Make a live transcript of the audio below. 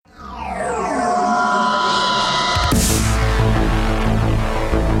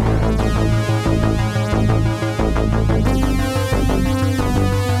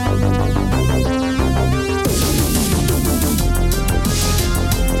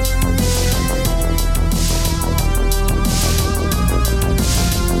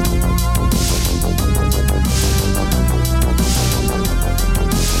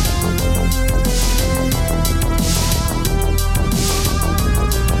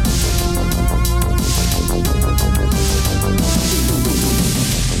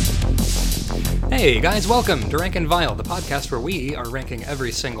Hey guys, welcome to Rank and Vile, the podcast where we are ranking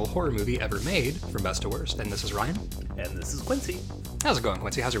every single horror movie ever made, from best to worst. And this is Ryan. And this is Quincy. How's it going,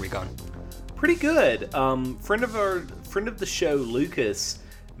 Quincy? How's your week going? Pretty good. Friend of the show, Lucas,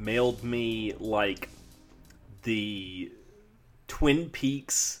 mailed me like the Twin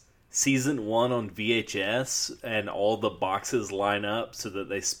Peaks season 1 on VHS, and all the boxes line up so that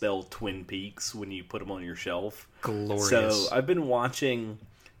they spell Twin Peaks when you put them on your shelf. Glorious. So I've been watching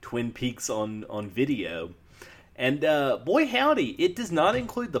Twin Peaks on video, and boy howdy, it does not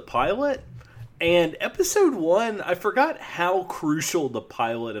include the pilot. And episode 1, I forgot how crucial the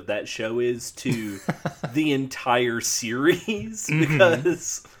pilot of that show is to the entire series,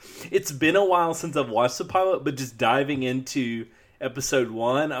 because it's been a while since I've watched the pilot, but just diving into episode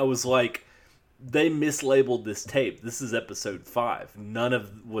 1, I was like, they mislabeled this tape. This is episode 5. None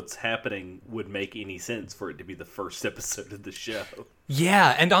of what's happening would make any sense for it to be the first episode of the show.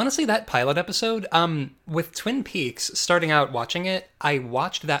 Yeah, and honestly, that pilot episode, with Twin Peaks, starting out watching it, I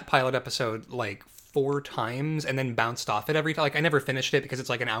watched that pilot episode like 4 times and then bounced off it every time. Like, I never finished it because it's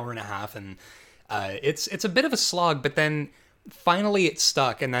like an hour and a half, and it's a bit of a slog, but then finally it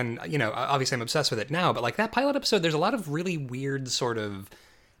stuck, and then, you know, obviously I'm obsessed with it now, but like that pilot episode, there's a lot of really weird sort of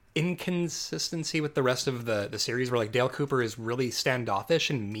inconsistency with the rest of the series, where like Dale Cooper is really standoffish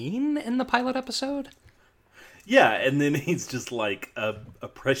and mean in the pilot episode. Yeah, and then he's just like a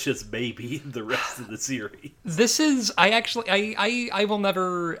precious baby the rest of the series. This is, I will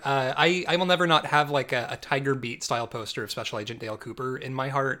never, I will never not have like a Tiger Beat style poster of Special Agent Dale Cooper in my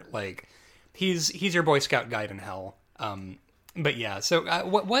heart. Like, he's your Boy Scout guide in hell. But yeah, so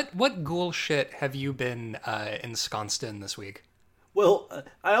what ghoul shit have you been ensconced in this week? Well,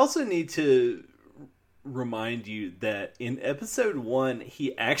 I also need to remind you that in episode 1,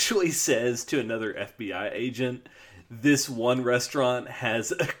 he actually says to another FBI agent, this one restaurant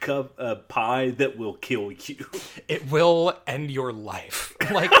has a pie that will kill you. It will end your life.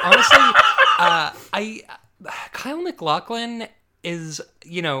 Like, honestly, Kyle MacLachlan is,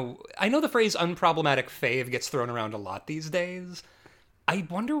 you know, I know the phrase unproblematic fave gets thrown around a lot these days. I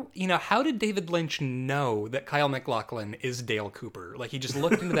wonder, you know, how did David Lynch know that Kyle MacLachlan is Dale Cooper? Like, he just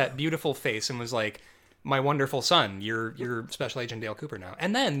looked into that beautiful face and was like, my wonderful son, you're Special Agent Dale Cooper now.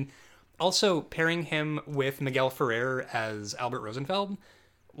 And then also pairing him with Miguel Ferrer as Albert Rosenfeld,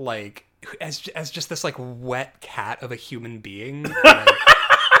 like, as just this like wet cat of a human being. Like,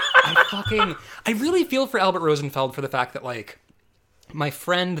 I really feel for Albert Rosenfeld for the fact that, like, my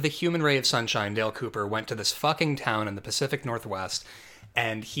friend, the human ray of sunshine, Dale Cooper, went to this fucking town in the Pacific Northwest,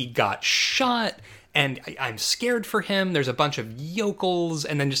 and he got shot, and I'm scared for him. There's a bunch of yokels,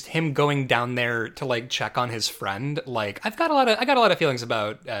 and then just him going down there to like check on his friend. Like, I got a lot of feelings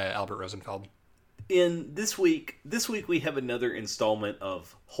about Albert Rosenfeld. In this week we have another installment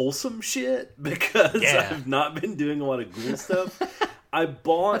of wholesome shit, because I've not been doing a lot of ghoul stuff. I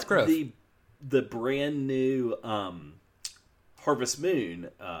bought the brand new Harvest Moon,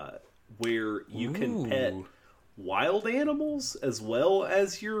 where you can pet wild animals as well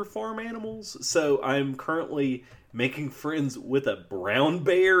as your farm animals. So I'm currently making friends with a brown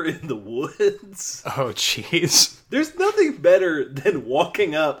bear in the woods. Oh, jeez. There's nothing better than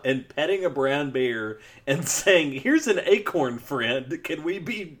walking up and petting a brown bear and saying, here's an acorn, friend. Can we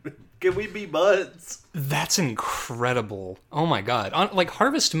be buds? That's incredible. Oh my god. Like,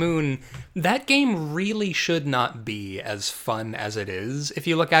 Harvest Moon, that game really should not be as fun as it is. If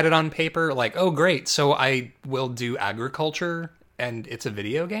you look at it on paper, like, oh great, so I will do agriculture and it's a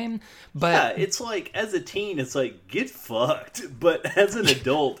video game. But yeah, it's like, as a teen, it's like, get fucked. But as an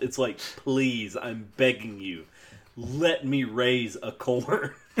adult, it's like, please, I'm begging you, let me raise a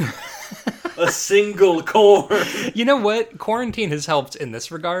corn. A single corn. You know what? Quarantine has helped in this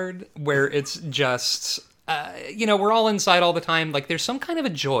regard, where it's just, you know, we're all inside all the time. Like, there's some kind of a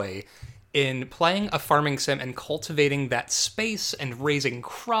joy in playing a farming sim and cultivating that space and raising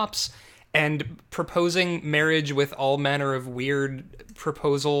crops and proposing marriage with all manner of weird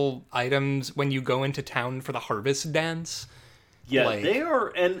proposal items when you go into town for the harvest dance. Yeah, like, they are,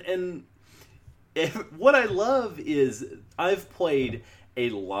 and what I love is I've played a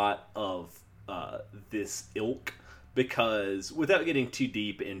lot of this ilk, because without getting too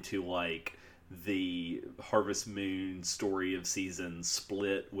deep into like the Harvest Moon story of seasons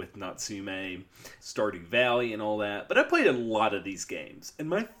split with Natsume, Stardew Valley and all that, but I played a lot of these games, and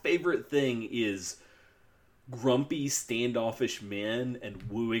my favorite thing is grumpy standoffish men and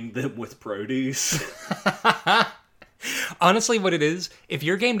wooing them with produce. Honestly, what it is, if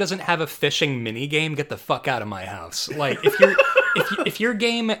your game doesn't have a fishing mini game, get the fuck out of my house. Like, if your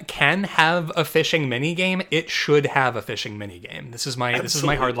game can have a fishing mini game, it should have a fishing mini game. This is my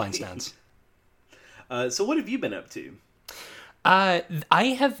hardline stance. So what have you been up to?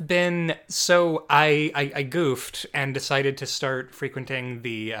 I have been, so I goofed and decided to start frequenting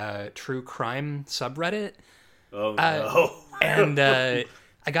the true crime subreddit. Oh, no. And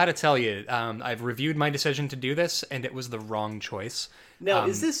I gotta tell you, I've reviewed my decision to do this, and it was the wrong choice. Now,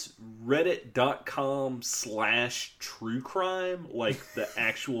 is this reddit.com/true crime, like the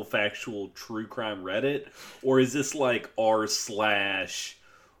actual factual true crime Reddit? Or is this like r/Warnos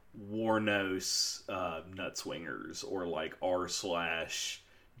Nutswingers, or like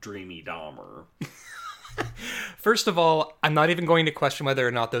r/Dreamy Dahmer? First of all, I'm not even going to question whether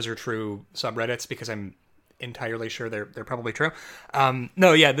or not those are true subreddits, because I'm entirely sure they're probably true.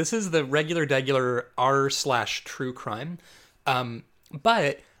 No, yeah, this is the regular r/true crime.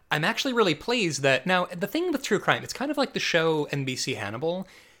 But I'm actually really pleased that now the thing with true crime, it's kind of like the show NBC Hannibal.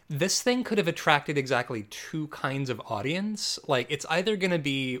 This thing could have attracted exactly two kinds of audience. Like, it's either going to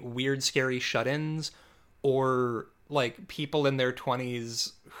be weird, scary shut-ins, or like people in their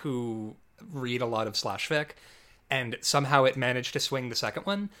 20s who read a lot of slash fic, and somehow it managed to swing the second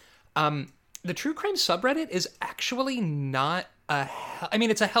one. The true crime subreddit is actually not I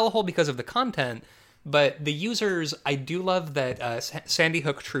mean, it's a hellhole because of the content, but the users, I do love that Sandy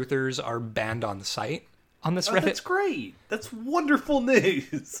Hook truthers are banned on the site on this Reddit. That's great. That's wonderful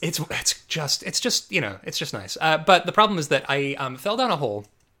news. It's just it's just nice. But the problem is that I fell down a hole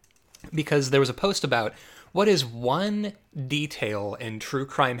because there was a post about what is one detail in true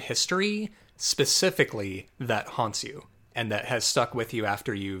crime history specifically that haunts you and that has stuck with you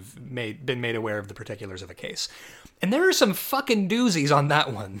after you've been made aware of the particulars of a case. And there are some fucking doozies on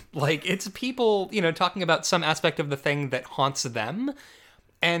that one. Like, it's people, talking about some aspect of the thing that haunts them.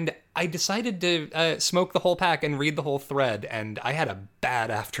 And I decided to smoke the whole pack and read the whole thread, and I had a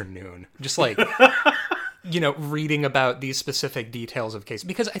bad afternoon. Just like, reading about these specific details of cases.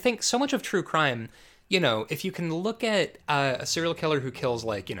 Because I think so much of true crime, if you can look at a serial killer who kills,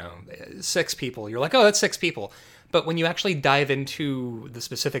 6 people, you're like, oh, that's 6 people. But when you actually dive into the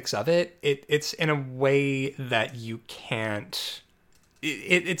specifics of it, it's in a way that you can't...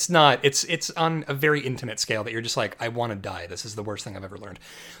 It's on a very intimate scale that you're just like, I want to die. This is the worst thing I've ever learned.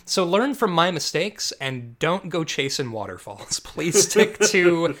 So learn from my mistakes and don't go chasing waterfalls. Please stick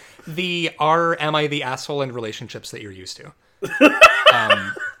to the am I the asshole in relationships that you're used to.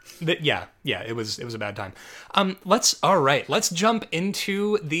 Yeah, it was a bad time. Let's jump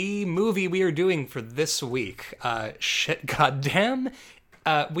into the movie we are doing for this week. Goddamn.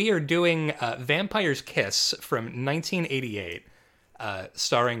 We are doing Vampire's Kiss from 1988.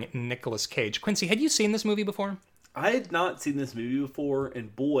 Starring Nicolas Cage. Quincy, had you seen this movie before? I had not seen this movie before,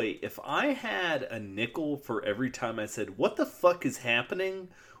 and boy, if I had a nickel for every time I said, what the fuck is happening,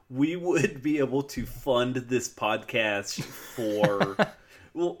 we would be able to fund this podcast for...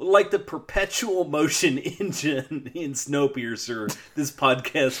 Well, like the perpetual motion engine in Snowpiercer, this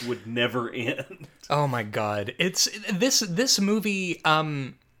podcast would never end. Oh my god. It's this movie...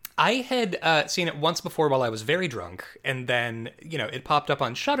 I had seen it once before while I was very drunk, and then, it popped up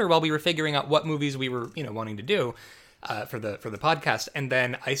on Shudder while we were figuring out what movies we were, wanting to do for the podcast, and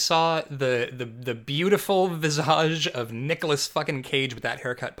then I saw the beautiful visage of Nicolas fucking Cage with that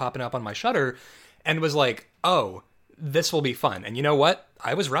haircut popping up on my Shudder, and was like, oh, this will be fun. And you know what?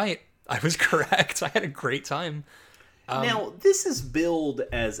 I was right. I was correct. I had a great time. Now, this is billed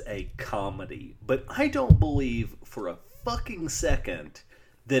as a comedy, but I don't believe for a fucking second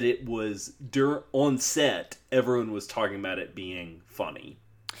that it was on set, everyone was talking about it being funny.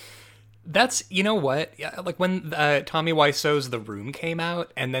 That's, what? Yeah, like when Tommy Wiseau's The Room came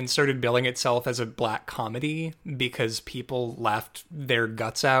out and then started billing itself as a black comedy because people laughed their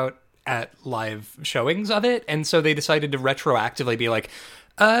guts out at live showings of it. And so they decided to retroactively be like,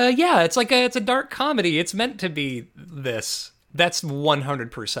 yeah, it's a dark comedy. It's meant to be this. That's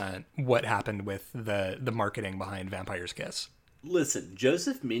 100% what happened with the marketing behind Vampire's Kiss. Listen,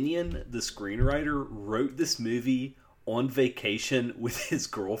 Joseph Minion, the screenwriter, wrote this movie on vacation with his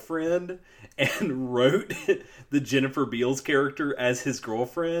girlfriend and wrote the Jennifer Beals character as his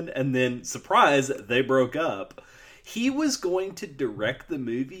girlfriend, and then, surprise, they broke up. He was going to direct the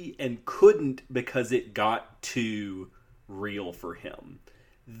movie and couldn't because it got too real for him.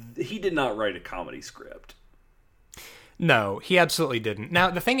 He did not write a comedy script. No, he absolutely didn't.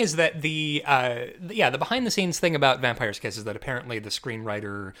 Now, the thing is that the behind-the-scenes thing about Vampire's Kiss is that apparently the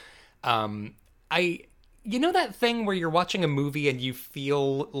screenwriter, that thing where you're watching a movie and you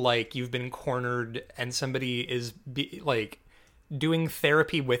feel like you've been cornered and somebody is doing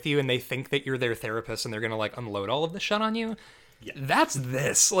therapy with you and they think that you're their therapist and they're gonna unload all of the shit on you. Yeah. That's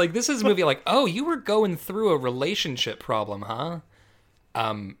this. This is a movie oh, you were going through a relationship problem, huh?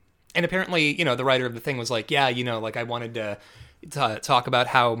 And apparently, the writer of the thing was like, yeah, like I wanted to talk about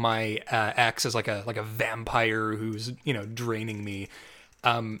how my ex is like a vampire who's draining me.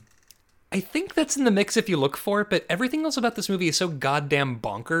 I think that's in the mix if you look for it, but everything else about this movie is so goddamn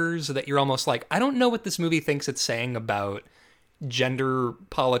bonkers that you're almost like, I don't know what this movie thinks it's saying about gender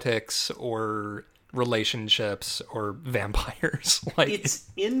politics or relationships or vampires. Like, it's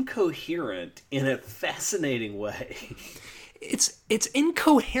incoherent in a fascinating way. It's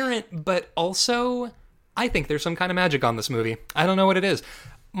incoherent, but also I think there's some kind of magic on this movie. I don't know what it is.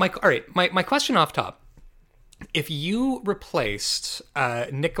 My question off top. If you replaced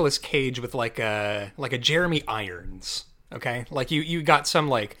Nicolas Cage with like a Jeremy Irons, okay? Like you got some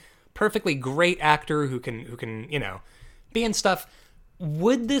like perfectly great actor who can, be in stuff,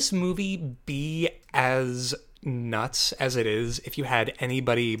 would this movie be as nuts as it is if you had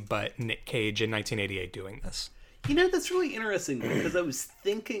anybody but Nick Cage in 1988 doing this? That's really interesting because I was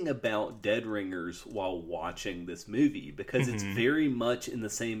thinking about Dead Ringers while watching this movie because it's very much in the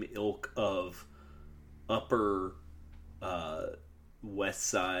same ilk of upper West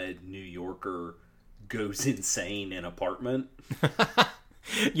Side New Yorker goes insane in apartment.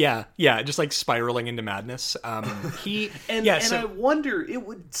 yeah, just like spiraling into madness. And I wonder, it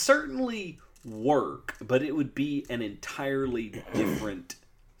would certainly work, but it would be an entirely different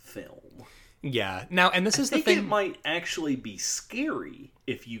film. Yeah. Now, and this is the thing. It might actually be scary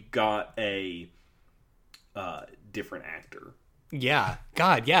if you got a different actor. Yeah.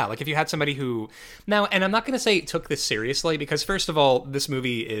 God, yeah. Like if you had somebody who... Now, and I'm not going to say took this seriously because, first of all, this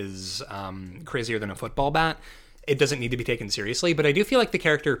movie is crazier than a football bat. It doesn't need to be taken seriously, but I do feel like the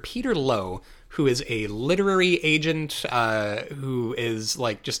character Peter Lowe, who is a literary agent, who is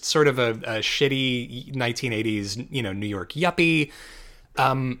like just sort of a shitty 1980s, New York yuppie.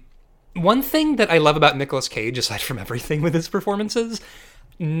 One thing that I love about Nicolas Cage, aside from everything with his performances,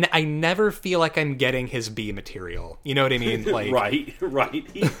 I never feel like I'm getting his B material. You know what I mean? Like, right.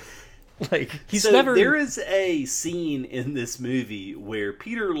 He's never... There is a scene in this movie where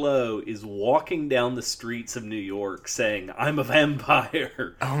Peter Lowe is walking down the streets of New York saying, "I'm a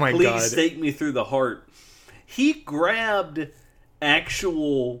vampire. Oh my God. Please stake me through the heart." He grabbed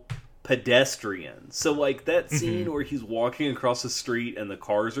actual pedestrians. So like that scene where he's walking across the street and the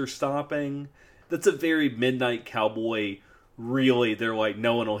cars are stopping, that's a very Midnight Cowboy. Really, they're like,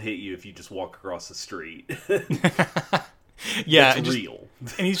 no one will hit you if you just walk across the street. Yeah, it's real.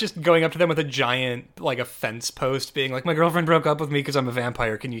 And he's just going up to them with a giant, like, a fence post, being like, "My girlfriend broke up with me because I'm a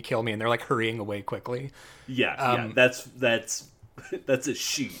vampire. Can you kill me?" And they're like hurrying away quickly. Yeah, that's a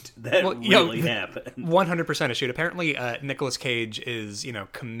shoot. That really happened. 100% a shoot. Apparently, Nicolas Cage is,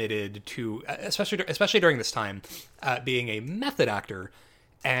 committed to, especially during this time, being a method actor,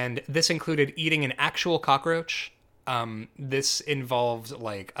 and this included eating an actual cockroach. This involved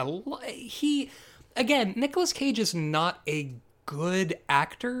like Nicolas Cage is not a good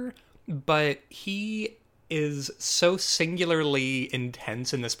actor, but he is so singularly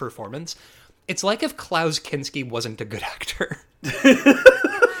intense in this performance. It's like if Klaus Kinski wasn't a good actor.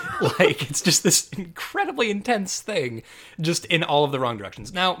 Like, it's just this incredibly intense thing, just in all of the wrong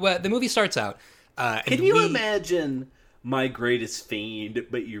directions. Now, the movie starts out. Can you imagine My Greatest Fiend,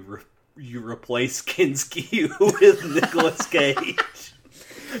 but you replace Kinski with Nicolas Cage?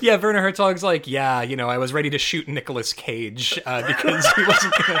 Yeah, Werner Herzog's like, yeah, I was ready to shoot Nicolas Cage because he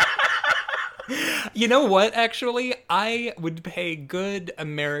wasn't gonna... You know what, actually? I would pay good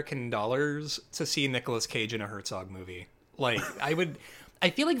American dollars to see Nicolas Cage in a Herzog movie. Like, I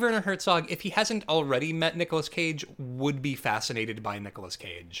feel like Werner Herzog, if he hasn't already met Nicolas Cage, would be fascinated by Nicolas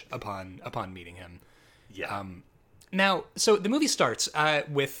Cage upon meeting him. Yeah. Now, so the movie starts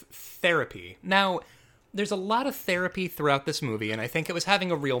with therapy. Now, there's a lot of therapy throughout this movie, and I think it was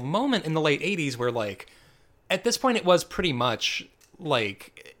having a real moment in the late 80s where, like, at this point it was pretty much,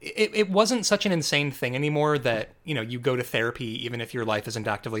 like, it wasn't such an insane thing anymore that, you go to therapy even if your life isn't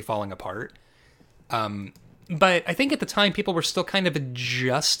actively falling apart. But I think at the time people were still kind of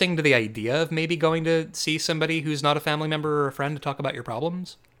adjusting to the idea of maybe going to see somebody who's not a family member or a friend to talk about your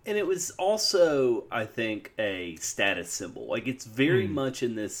problems. And it was also, I think, a status symbol. Like, it's very much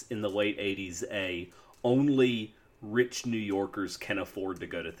in the late 80s, only rich New Yorkers can afford to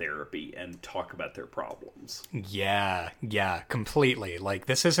go to therapy and talk about their problems. Yeah, completely. Like,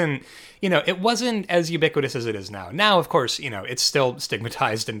 this isn't, it wasn't as ubiquitous as it is now. Now, of course, it's still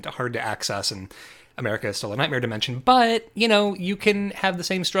stigmatized and hard to access, and America is still a nightmare to mention, but, you can have the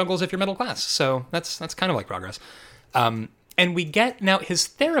same struggles if you're middle class. So that's kind of like progress. And we get, now, his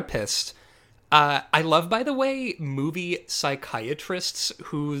therapist, I love, by the way, movie psychiatrists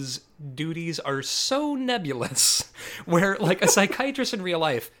whose duties are so nebulous, where, like, a psychiatrist in real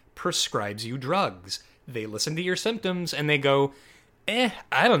life prescribes you drugs. They listen to your symptoms and they go,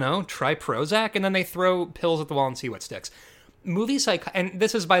 I don't know, try Prozac, and then they throw pills at the wall and see what sticks. And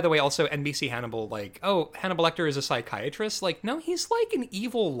this is, by the way, also NBC Hannibal, like, oh, Hannibal Lecter is a psychiatrist. Like, no, he's like an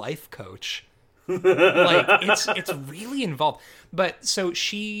evil life coach. Like, it's really involved. But so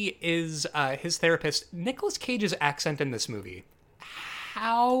she is his therapist. Nicolas Cage's accent in this movie,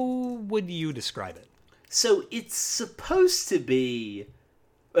 how would you describe it? So it's supposed to be,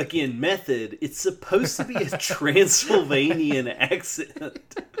 again, method. It's supposed to be a Transylvanian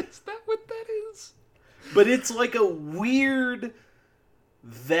accent. Is that what that is? But it's like a weird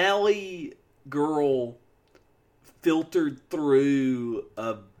valley girl filtered through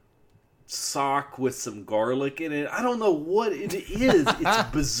a sock with some garlic in it. I don't know what it is. It's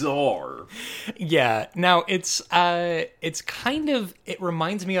bizarre. Yeah. Now it's kind of, it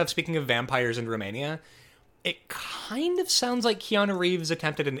reminds me of, speaking of vampires in Romania, it kind of sounds like Keanu Reeves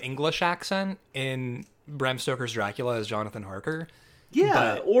attempted an English accent in Bram Stoker's Dracula as Jonathan Harker.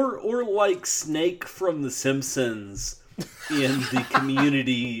 Yeah, or like Snake from The Simpsons in the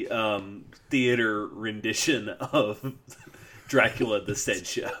Community theater rendition of Dracula the Said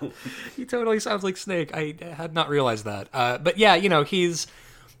Show. He totally sounds like Snake. I had not realized that. But yeah, he's...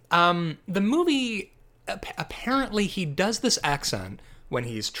 the movie, apparently he does this accent when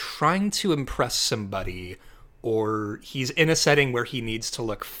he's trying to impress somebody or he's in a setting where he needs to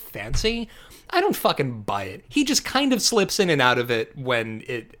look fancy. I don't fucking buy it. He just kind of slips in and out of it when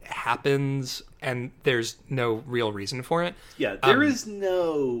it happens, and there's no real reason for it. Yeah, there is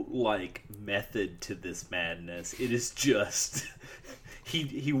no, like, method to this madness. It is just...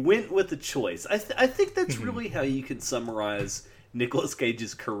 he went with a choice. I think that's really how you can summarize Nicolas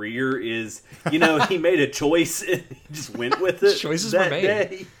Cage's career is, he made a choice and he just went with it. Choices were made.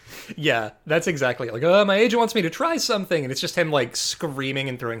 Day. Yeah, that's exactly like, oh, my agent wants me to try something, and it's just him like screaming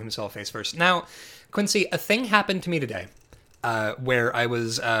and throwing himself face first. Now, Quincy, a thing happened to me today where I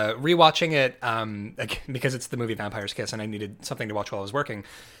was rewatching it because it's the movie Vampire's Kiss, and I needed something to watch while I was working.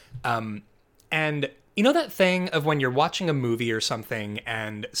 And you know that thing of when you're watching a movie or something,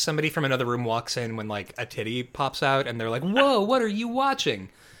 and somebody from another room walks in when like a titty pops out, and they're like, "Whoa, what are you watching?"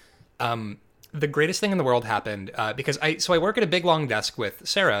 The greatest thing in the world happened because I work at a big long desk with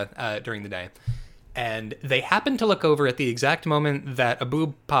Sarah during the day, and they happened to look over at the exact moment that a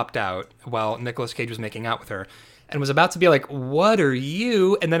boob popped out while Nicolas Cage was making out with her, and was about to be like, "What are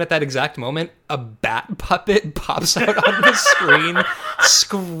you?" And then at that exact moment, a bat puppet pops out on the screen,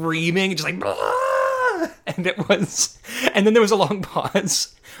 screaming, just like, "Blah!" And then there was a long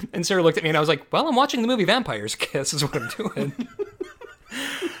pause, and Sarah looked at me, and I was like, "Well, I'm watching the movie Vampire's Kiss is what I'm doing."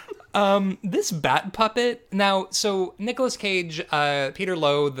 This bat puppet. Now, so Nicolas Cage, Peter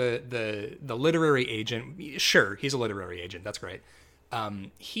Lowe, the literary agent. Sure, he's a literary agent. That's great.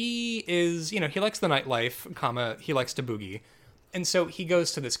 He is, he likes the nightlife, he likes to boogie, and so he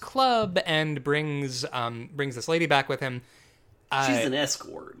goes to this club and brings this lady back with him. She's an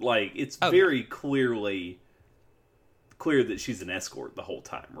escort. Like, it's very clear that she's an escort the whole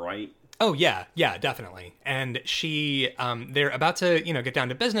time, right? Oh, yeah, definitely. And she, they're about to, get down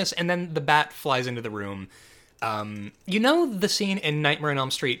to business, and then the bat flies into the room. The scene in Nightmare on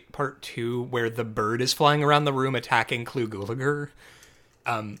Elm Street Part 2 where the bird is flying around the room attacking Clu Gulager?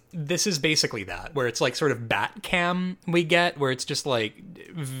 This is basically that, where it's like sort of bat cam we get, where it's just like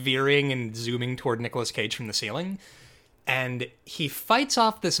veering and zooming toward Nicolas Cage from the ceiling. And he fights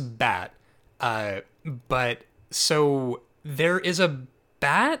off this bat, but so there is a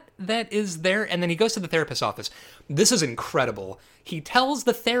bat that is there, and then he goes to the therapist's office. This is incredible. He tells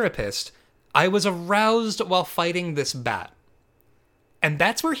the therapist, "I was aroused while fighting this bat." And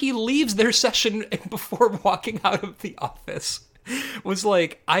that's where he leaves their session before walking out of the office. Was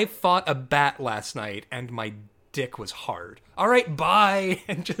like, "I fought a bat last night and my dick was hard. All right, bye,"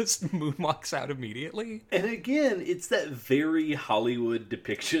 and just moonwalks out immediately. And again, it's that very Hollywood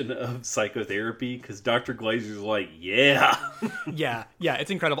depiction of psychotherapy, because Dr. Glazer's like, yeah. yeah,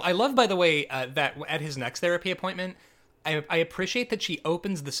 it's incredible. I love, by the way, that at his next therapy appointment, I appreciate that she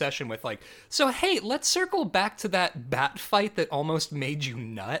opens the session with like, "So hey, let's circle back to that bat fight that almost made you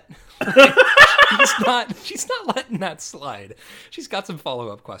nut." She's not letting that slide. She's got some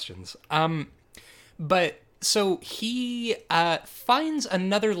follow-up questions. But so he finds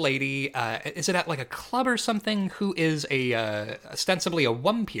another lady, is it at like a club or something, who is ostensibly a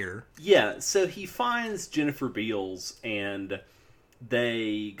wumpir. Yeah, so he finds Jennifer Beals, and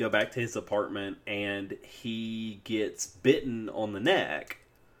they go back to his apartment, and he gets bitten on the neck,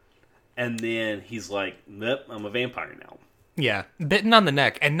 and then he's like, "Nope, I'm a vampire now." Yeah, bitten on the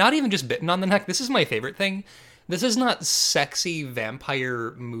neck, and not even just bitten on the neck. This is my favorite thing. This is not sexy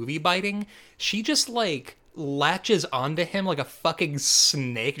vampire movie biting. She just, like, latches onto him like a fucking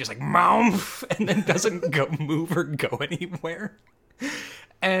snake, just like, mouth, and then doesn't move or go anywhere.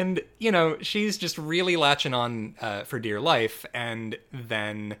 And, you know, she's just really latching on for dear life, and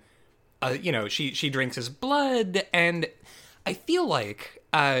then, you know, she drinks his blood, and I feel like,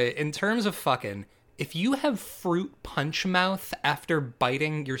 in terms of fucking, if you have fruit punch mouth after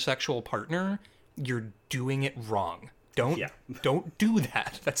biting your sexual partner, you're doing it wrong. Don't do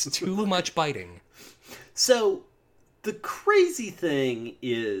that. That's too much biting. So, the crazy thing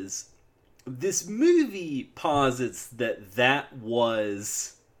is, this movie posits that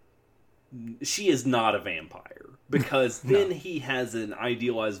was... She is not a vampire. Because then he has an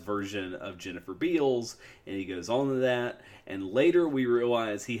idealized version of Jennifer Beals, and he goes on to that. And later we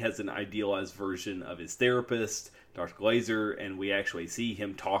realize he has an idealized version of his therapist, Dr. Glazer, and we actually see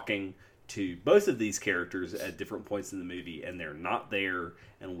him talking to both of these characters at different points in the movie, and they're not there,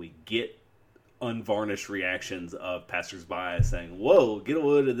 and we get unvarnished reactions of passersby saying, "Whoa, get a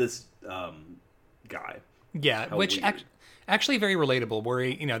load of this guy." Yeah, How which weird. actually very relatable. Where,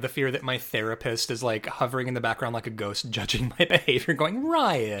 you know, the fear that my therapist is like hovering in the background like a ghost, judging my behavior, going,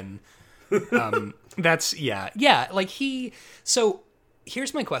 "Ryan." That's like he. So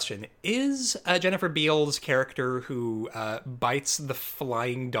here's my question: is Jennifer Beals' character who bites the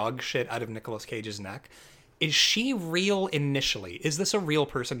flying dog shit out of Nicolas Cage's neck? Is she real initially? Is this a real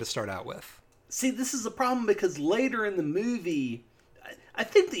person to start out with? See, this is a problem because later in the movie, I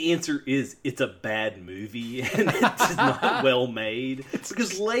think the answer is it's a bad movie and it's not well made.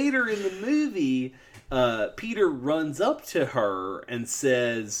 Because later in the movie, Peter runs up to her and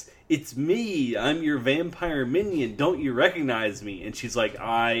says, "It's me, I'm your vampire minion, don't you recognize me?" And she's like,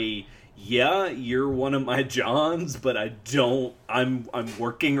 yeah, you're one of my Johns, but I'm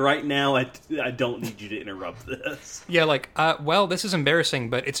working right now. I don't need you to interrupt this. Yeah, like, well, this is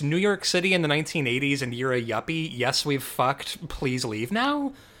embarrassing, but it's New York City in the 1980s and you're a yuppie. Yes, we've fucked. Please leave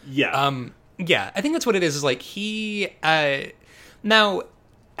now. Yeah. Yeah, I think that's what it is like he, now,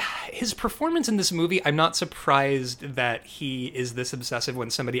 his performance in this movie, I'm not surprised that he is this obsessive when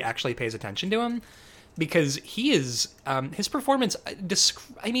somebody actually pays attention to him, because he is, his performance,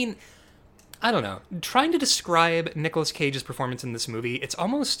 I mean, I don't know. Trying to describe Nicolas Cage's performance in this movie, it's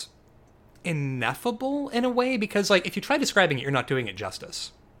almost ineffable in a way, because, like, if you try describing it, you're not doing it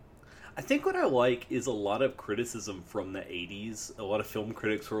justice. I think what I like is a lot of criticism from the 80s. A lot of film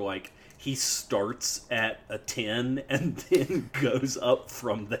critics were like, he starts at a 10 and then goes up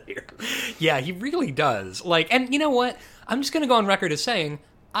from there. Yeah, he really does. Like, and you know what? I'm just going to go on record as saying,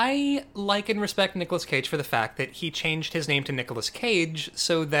 I like and respect Nicolas Cage for the fact that he changed his name to Nicolas Cage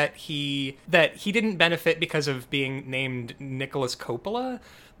so that he didn't benefit because of being named Nicolas Coppola.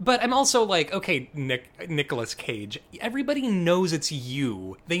 But I'm also like, okay, Nicolas Cage, everybody knows it's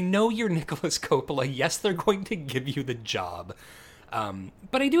you. They know you're Nicolas Coppola. Yes, they're going to give you the job.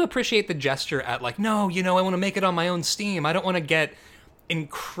 But I do appreciate the gesture at like, no, you know, I want to make it on my own steam. I don't want to get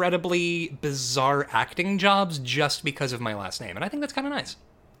incredibly bizarre acting jobs just because of my last name. And I think that's kind of nice.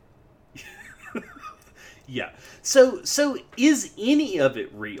 Yeah. So is any of it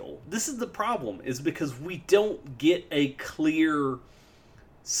real? This is the problem, is because we don't get a clear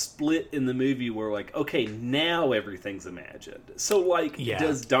split in the movie where, like, okay, now everything's imagined. So, like,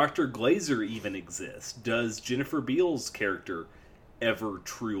 does Dr. Glazer even exist? Does Jennifer Beals' character ever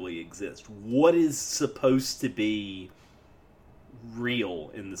truly exist? What is supposed to be real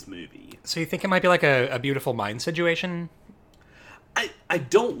in this movie? So you think it might be like a Beautiful Mind situation? I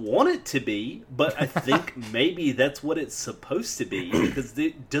don't want it to be, but I think maybe that's what it's supposed to be, because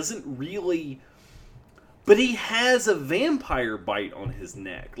it doesn't really... But he has a vampire bite on his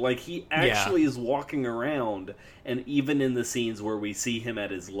neck. Like, he actually is walking around, and even in the scenes where we see him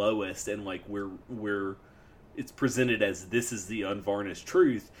at his lowest, and, like, we're it's presented as this is the unvarnished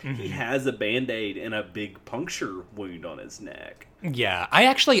truth, he has a Band-Aid and a big puncture wound on his neck. Yeah, I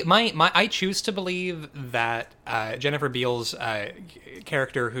actually, I choose to believe that Jennifer Beals'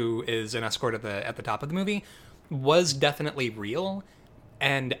 character, who is an escort at the top of the movie, was definitely real,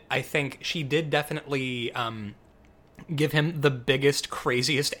 and I think she did definitely give him the biggest,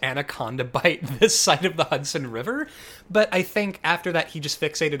 craziest anaconda bite this side of the Hudson River. But I think after that, he just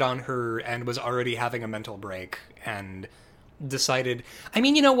fixated on her and was already having a mental break and decided... I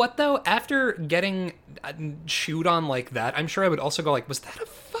mean, you know what, though? After getting chewed on like that, I'm sure I would also go like, was that a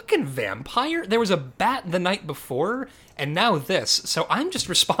fucking vampire? There was a bat the night before, and now this. So I'm just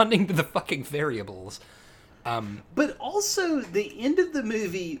responding to the fucking variables. But also, the end of the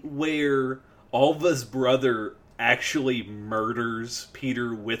movie where Alva's brother actually murders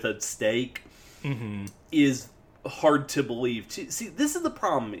Peter with a stake is hard to believe. See, this is the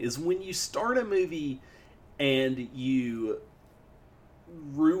problem, is when you start a movie and you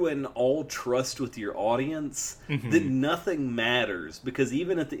ruin all trust with your audience, then nothing matters. Because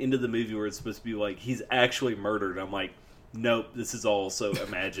even at the end of the movie where it's supposed to be like, he's actually murdered, I'm like, nope, this is also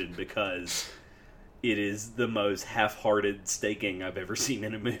imagined because it is the most half-hearted staking I've ever seen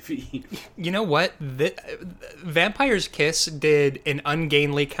in a movie. You know what? Vampire's Kiss did an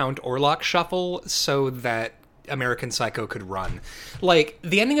ungainly Count Orlok shuffle so that American Psycho could run. Like,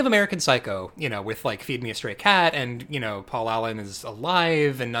 the ending of American Psycho, you know, with, like, Feed Me a Stray Cat and, you know, Paul Allen is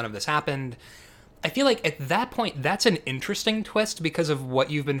alive and none of this happened. I feel like at that point, that's an interesting twist because of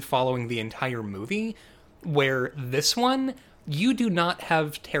what you've been following the entire movie, where this one, you do not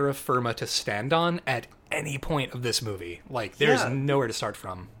have terra firma to stand on at any point of this movie. Like, there's nowhere to start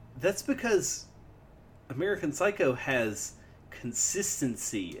from. That's because American Psycho has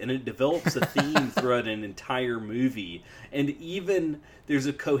consistency, and it develops a theme throughout an entire movie. And even there's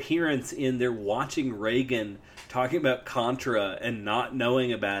a coherence in they're watching Reagan talking about Contra and not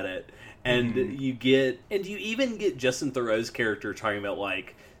knowing about it. And you even get Justin Theroux's character talking about,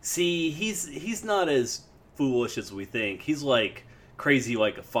 like, see, he's not as foolish as we think. He's like crazy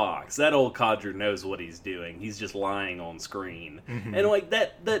like a fox. That old codger knows what he's doing. He's just lying on screen. And like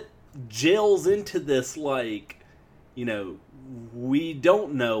that gels into this, like, you know, we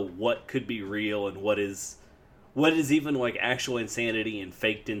don't know what could be real and what is even like actual insanity and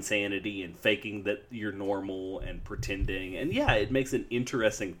faked insanity and faking that you're normal and pretending. And yeah, it makes an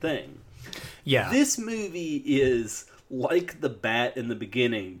interesting thing. Yeah. This movie is like The Bat in the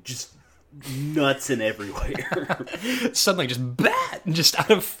beginning, just nuts in everywhere. Suddenly just bat, just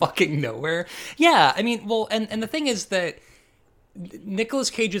out of fucking nowhere. Yeah, I mean, well, and the thing is that Nicolas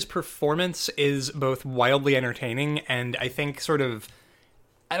Cage's performance is both wildly entertaining and I think sort of,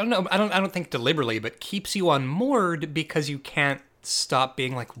 I don't think deliberately, but keeps you on moored because you can't stop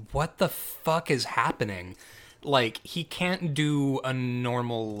being like, what the fuck is happening? Like, he can't do a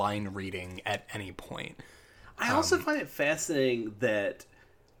normal line reading at any point. I also find it fascinating that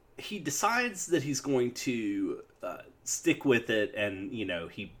he decides that he's going to stick with it, and, you know,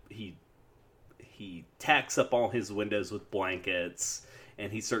 he tacks up all his windows with blankets,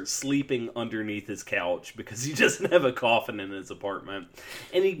 and he starts sleeping underneath his couch because he doesn't have a coffin in his apartment.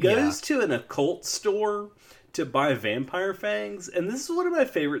 And he goes to an occult store to buy vampire fangs, and this is one of my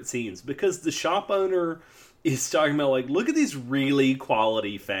favorite scenes because the shop owner is talking about, like, look at these really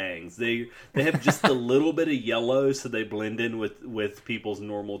quality fangs. They have just a little bit of yellow, so they blend in with people's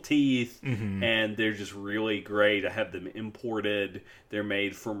normal teeth, and they're just really great. I have them imported. They're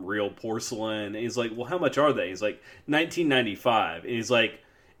made from real porcelain. And he's like, well, how much are they? He's like, $19.95. And he's like,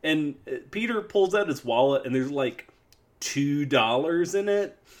 and Peter pulls out his wallet, and there's like $2 in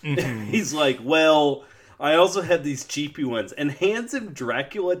it. He's like, well, I also have these cheapy ones, and hands him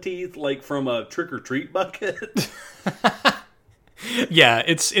Dracula teeth, like from a trick-or-treat bucket. Yeah,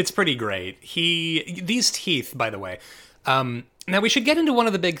 it's pretty great. These teeth, by the way. Now, we should get into one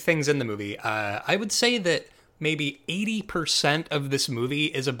of the big things in the movie. I would say that maybe 80% of this movie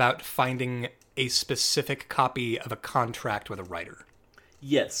is about finding a specific copy of a contract with a writer.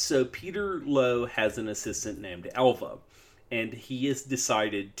 Yes, so Peter Lowe has an assistant named Alva, and he has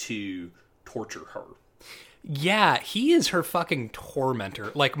decided to torture her. Yeah, he is her fucking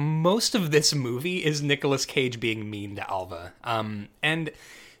tormentor. Like, most of this movie is Nicolas Cage being mean to Alva. And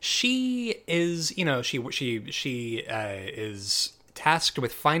she is, you know, she is tasked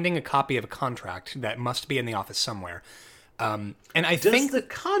with finding a copy of a contract that must be in the office somewhere. And I think the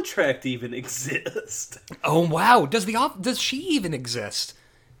contract even exist? Oh wow, does she even exist?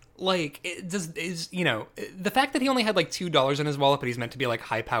 Like, you know, the fact that he only had like $2 in his wallet, but he's meant to be like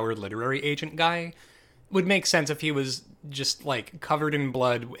high-powered literary agent guy, would make sense if he was just, like, covered in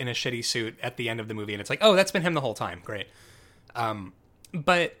blood in a shitty suit at the end of the movie, and it's like, oh, that's been him the whole time. Great.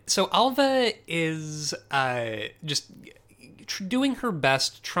 But, so Alva is just doing her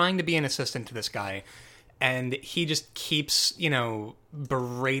best, trying to be an assistant to this guy, and he just keeps, you know,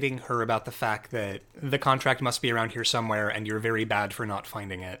 berating her about the fact that the contract must be around here somewhere, and you're very bad for not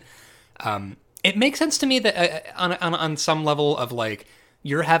finding it. It makes sense to me that on some level of, like,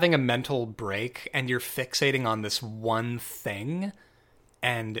 you're having a mental break and you're fixating on this one thing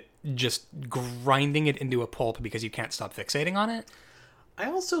and just grinding it into a pulp because you can't stop fixating on it. I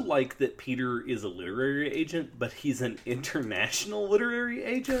also like that Peter is a literary agent, but he's an international literary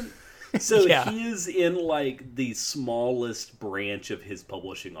agent. So he is in, like, the smallest branch of his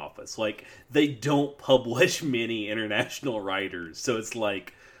publishing office. Like, they don't publish many international writers, so it's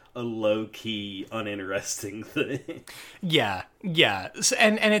like a low-key, uninteresting thing. Yeah.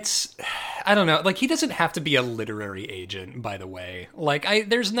 And it's... I don't know. Like, he doesn't have to be a literary agent, by the way. Like,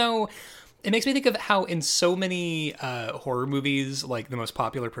 there's no. It makes me think of how in so many horror movies, like the most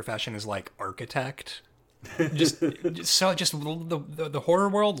popular profession is like architect. just the horror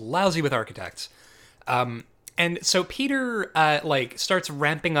world lousy with architects. And so Peter like starts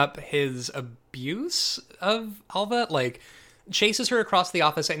ramping up his abuse of Alva, like chases her across the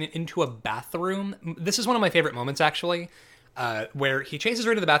office and into a bathroom. This is one of my favorite moments, actually, where he chases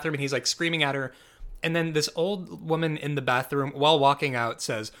her to the bathroom and he's like screaming at her. And then this old woman in the bathroom, while walking out,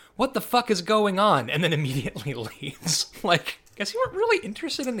 says, "What the fuck is going on?" And then immediately leaves. Like, guess you weren't really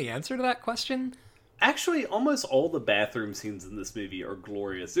interested in the answer to that question? Actually, almost all the bathroom scenes in this movie are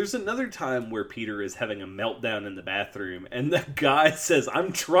glorious. There's another time where Peter is having a meltdown in the bathroom, and the guy says,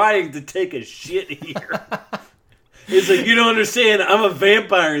 "I'm trying to take a shit here." He's like, "You don't understand, I'm a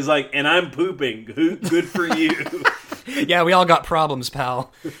vampire." He's like, "And I'm pooping. Good for you." Yeah, we all got problems,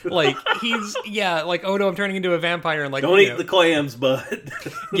 pal. Like, like, "Oh no, I'm turning into a vampire," and like, don't eat the clams, bud.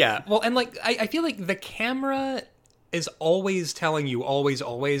 Yeah, well, and like, I feel like the camera is always telling you, always,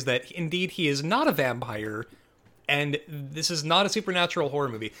 that indeed he is not a vampire, and this is not a supernatural horror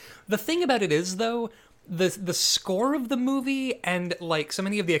movie. The thing about it is, though, the score of the movie and like so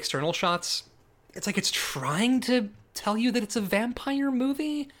many of the external shots, it's like it's trying to tell you that it's a vampire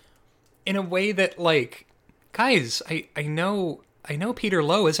movie in a way that, like, guys, I know Peter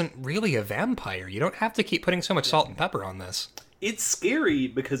Lowe isn't really a vampire. You don't have to keep putting so much salt and pepper on this. It's scary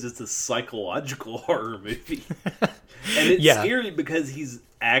because it's a psychological horror movie. And it's scary because he's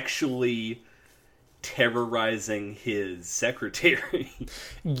actually terrorizing his secretary.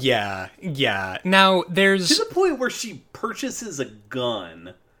 Yeah. Now, there's... to the point where she purchases a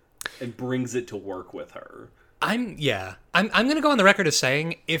gun and brings it to work with her. I'm going to go on the record as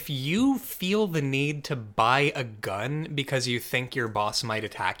saying, if you feel the need to buy a gun because you think your boss might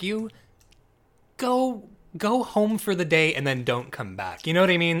attack you, go home for the day and then don't come back. You know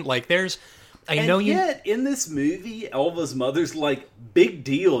what I mean? Like, yet, in this movie, Elva's mother's like, "Big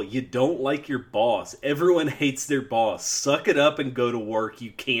deal, you don't like your boss. Everyone hates their boss. Suck it up and go to work.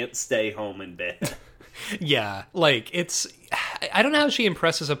 You can't stay home in bed." Yeah, like, I don't know how she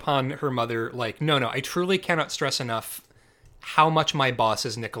impresses upon her mother, like, no, I truly cannot stress enough how much my boss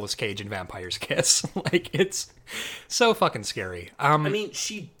is Nicolas Cage in Vampire's Kiss. Like, it's so fucking scary. I mean,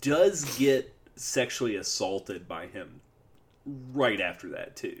 she does get sexually assaulted by him right after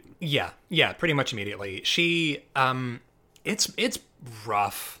that too. Yeah, pretty much immediately. She it's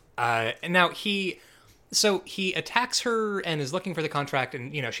rough. Now he attacks her and is looking for the contract,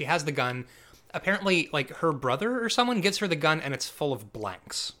 and you know, she has the gun. Apparently, like, her brother or someone gives her the gun and it's full of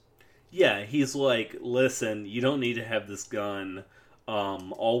blanks. Yeah, he's like, "Listen, you don't need to have this gun.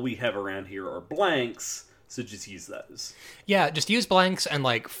 All we have around here are blanks. So just use those." Yeah, just use blanks and,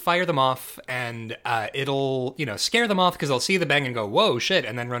 like, fire them off, and it'll, you know, scare them off because they'll see the bang and go, "Whoa, shit,"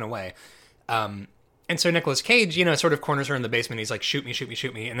 and then run away. And so Nicolas Cage, you know, sort of corners her in the basement. He's like, "Shoot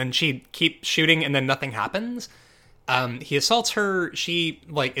me," and then she keeps shooting, and then nothing happens. He assaults her. She,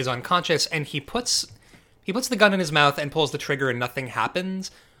 like, is unconscious, and he puts the gun in his mouth and pulls the trigger, and nothing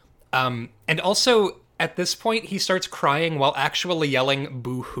happens. And also, at this point, he starts crying while actually yelling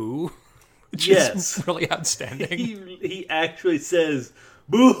 "boo-hoo." Which is really outstanding. He actually says,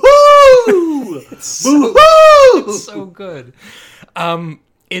 "Boo-hoo! Boo-hoo!" It's so good.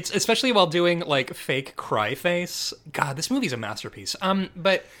 It's especially while doing, like, fake cry face. God, this movie's a masterpiece.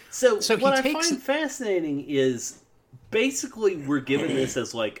 But so what I find fascinating is basically we're given this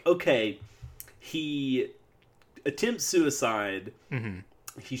as like, okay, he attempts suicide. Mm-hmm.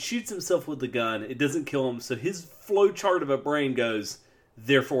 He shoots himself with the gun. It doesn't kill him. So his flowchart of a brain goes,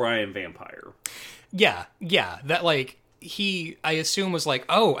 "Therefore, I am vampire." Yeah. That, like, I assume was like,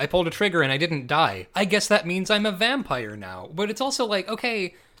 "Oh, I pulled a trigger and I didn't die. I guess that means I'm a vampire now." But it's also like,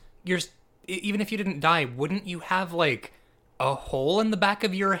 okay, even if you didn't die, wouldn't you have, like, a hole in the back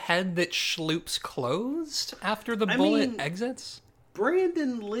of your head that schloops closed after the bullet exits?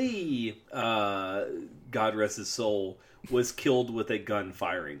 Brandon Lee, God rest his soul, was killed with a gun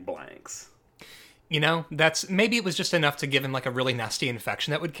firing blanks. You know, maybe it was just enough to give him, like, a really nasty infection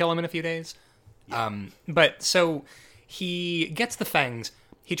that would kill him in a few days. Yeah. But so he gets the fangs.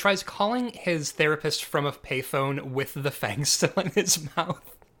 He tries calling his therapist from a payphone with the fangs still in his mouth.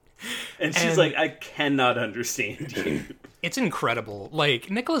 And she's like, "I cannot understand you." It's incredible. Like,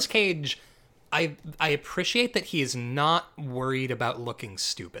 Nicolas Cage, I appreciate that he is not worried about looking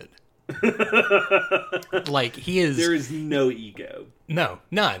stupid. Like, he is... There is no ego. No,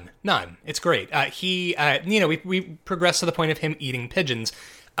 none. It's great. We progress to the point of him eating pigeons.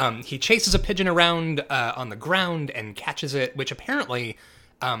 He chases a pigeon around on the ground and catches it, which apparently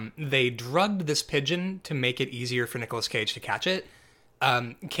They drugged this pigeon to make it easier for Nicolas Cage to catch it.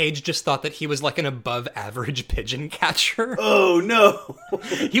 Cage just thought that he was like an above average pigeon catcher. Oh no.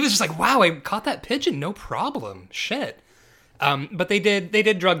 He was just like, wow, I caught that pigeon, no problem. Shit. But they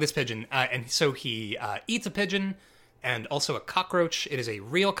did drug this pigeon, and so he eats a pigeon and also a cockroach. It is a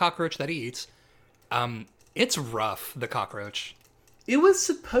real cockroach that he eats. It's rough, the cockroach. It was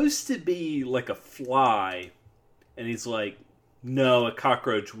supposed to be like a fly, and he's like, no, a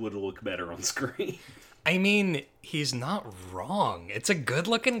cockroach would look better on screen. I mean, he's not wrong. It's a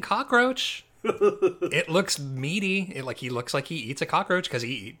good-looking cockroach. It looks meaty. He looks like he eats a cockroach because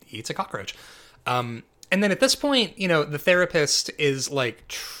he eats a cockroach. And then at this point, the therapist is like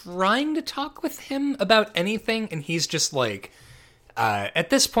trying to talk with him about anything, and he's just like, at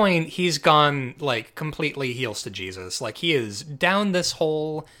this point, he's gone like completely heels to Jesus. Like, he is down this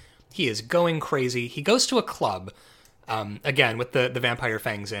hole. He is going crazy. He goes to a club. Again, with the vampire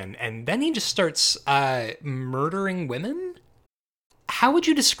fangs in, and then he just starts murdering women? How would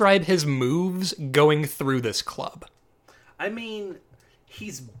you describe his moves going through this club? I mean,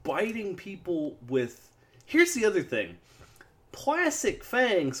 he's biting people with... Here's the other thing. Plastic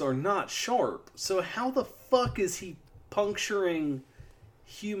fangs are not sharp, so how the fuck is he puncturing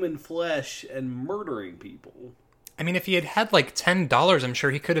human flesh and murdering people? I mean, if he had like $10, I'm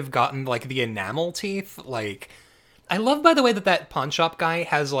sure he could have gotten like the enamel teeth, like... I love, by the way, that pawn shop guy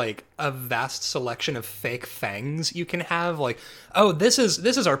has, like, a vast selection of fake fangs you can have. Like, oh, this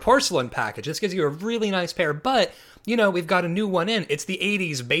is our porcelain package. This gives you a really nice pair, but, we've got a new one in. It's the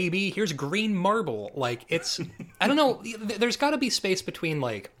 80s, baby. Here's green marble. Like, it's... I don't know. There's got to be space between,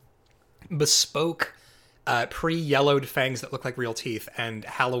 like, bespoke, pre-yellowed fangs that look like real teeth and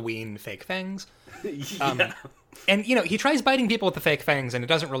Halloween fake fangs. Yeah. And, he tries biting people with the fake fangs, and it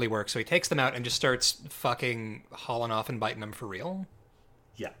doesn't really work, so he takes them out and just starts fucking hauling off and biting them for real.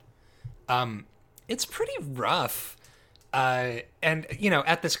 Yeah. It's pretty rough. And,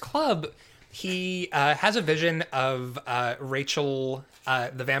 at this club, he has a vision of Rachel,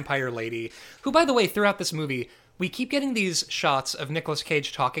 the vampire lady, who, by the way, throughout this movie, we keep getting these shots of Nicolas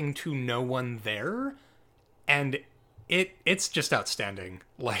Cage talking to no one there, and... It's just outstanding.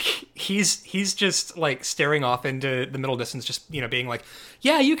 Like, he's just like staring off into the middle distance, just being like,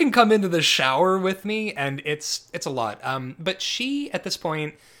 yeah, you can come into the shower with me, and it's a lot. But she at this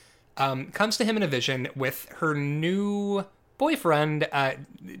point comes to him in a vision with her new boyfriend.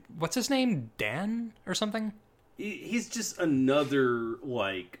 What's his name? Dan or something? He's just another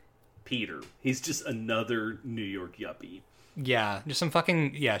like Peter. He's just another New York yuppie. Yeah, just some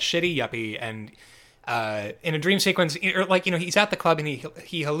fucking shitty yuppie. And in a dream sequence, or like, he's at the club and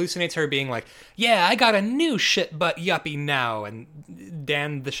he hallucinates her being like, yeah, I got a new shit butt yuppie now. And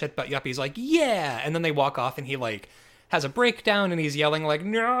Dan, the shit butt yuppie's like, yeah. And then they walk off and he like has a breakdown and he's yelling like,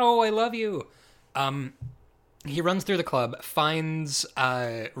 no, I love you. He runs through the club, finds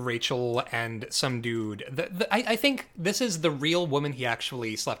Rachel and some dude. I think this is the real woman he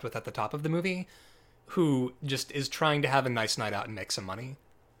actually slept with at the top of the movie, who just is trying to have a nice night out and make some money.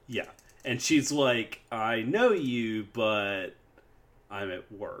 Yeah. And she's like, I know you, but I'm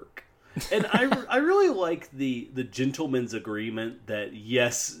at work. And I really like the gentleman's agreement that,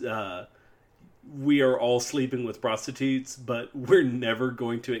 yes, we are all sleeping with prostitutes, but we're never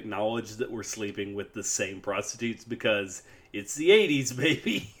going to acknowledge that we're sleeping with the same prostitutes because it's the 80s,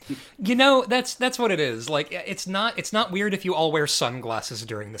 baby. That's what it is. Like, it's not weird if you all wear sunglasses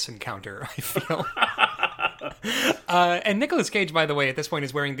during this encounter, I feel. And Nicolas Cage, by the way, at this point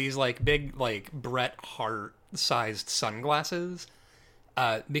is wearing these like big, like Bret Hart-sized sunglasses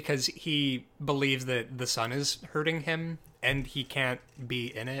because he believes that the sun is hurting him and he can't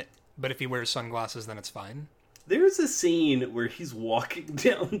be in it. But if he wears sunglasses, then it's fine. There's a scene where he's walking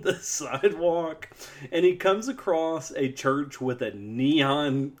down the sidewalk and he comes across a church with a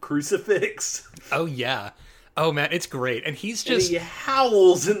neon crucifix. Oh, yeah. Oh, man, it's great. And he's just... And he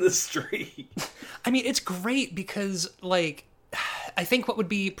howls in the street. I mean, it's great because, like, I think what would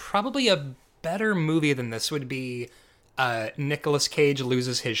be probably a better movie than this would be Nicolas Cage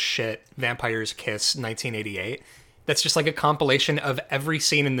Loses His Shit, Vampire's Kiss, 1988. That's just like a compilation of every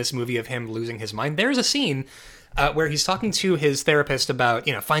scene in this movie of him losing his mind. There's a scene where he's talking to his therapist about,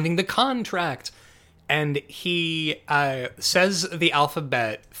 finding the contract. And he says the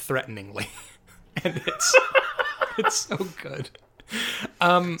alphabet threateningly. And it's so good.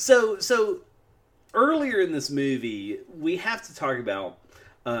 So earlier in this movie, we have to talk about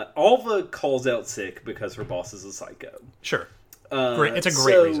Alva calls out sick because her boss is a psycho. Sure. Great. It's a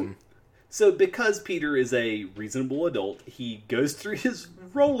great reason. So because Peter is a reasonable adult, he goes through his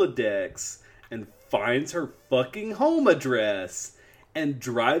Rolodex and finds her fucking home address. and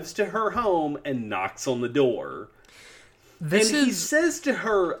drives to her home and knocks on the door. He says to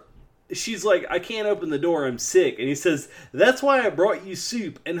her, she's like, I can't open the door, I'm sick. And he says, that's why I brought you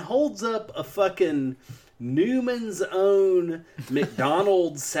soup, and holds up a fucking Newman's Own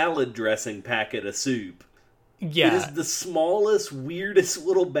McDonald's salad dressing packet of soup. Yeah. It is the smallest, weirdest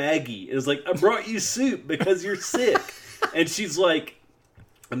little baggie. It was like, I brought you soup because you're sick. And she's like,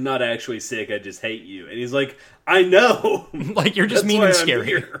 I'm not actually sick, I just hate you. And he's like, I know. Like, you're just mean and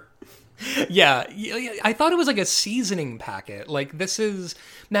scary. Yeah, I thought it was like a seasoning packet. Like, this is...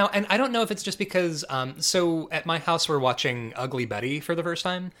 Now, and I don't know if it's just because... so, at my house, we're watching Ugly Betty for the first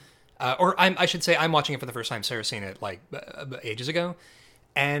time. I should say, I'm watching it for the first time. Sarah's seen it, like, ages ago.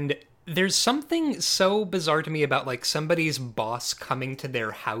 And there's something so bizarre to me about, like, somebody's boss coming to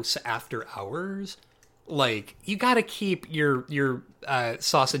their house after hours. Like, you gotta keep your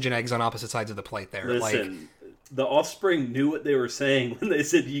sausage and eggs on opposite sides of the plate there. Listen, like, the Offspring knew what they were saying when they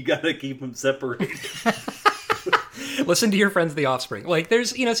said you gotta keep them separated. Listen to your friends, the Offspring. Like, there's,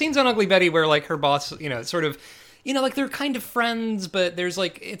 scenes on Ugly Betty where, like, her boss, sort of, like, they're kind of friends, but there's,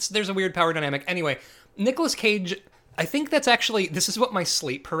 like, there's a weird power dynamic. Anyway, Nicolas Cage, I think that's actually, this is what my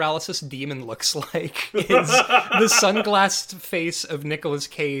sleep paralysis demon looks like, is the sunglassed face of Nicolas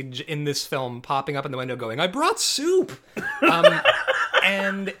Cage in this film popping up in the window going, I brought soup!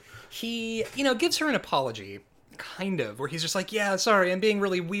 And he, gives her an apology. Kind of, where he's just like, yeah, sorry, I'm being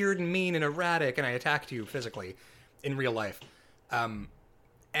really weird and mean and erratic, and I attacked you physically in real life.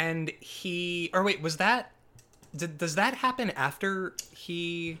 And he... Or wait, was that... Does that happen after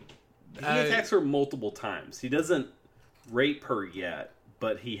he... He attacks her multiple times. He doesn't rape her yet,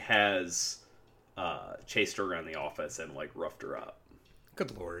 but he has chased her around the office and, like, roughed her up.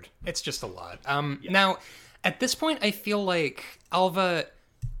 Good lord. It's just a lot. Now, at this point, I feel like Alva...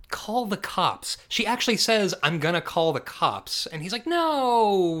 Call the cops. She actually says, I'm gonna call the cops. And he's like,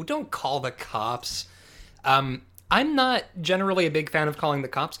 no, don't call the cops. I'm not generally a big fan of calling the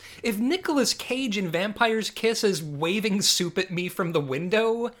cops. If Nicolas Cage in Vampire's Kiss is waving soup at me from the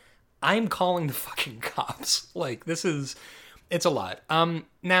window, I'm calling the fucking cops. Like, it's a lot.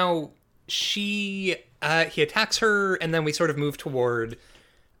 Now, he attacks her, and then we sort of move toward,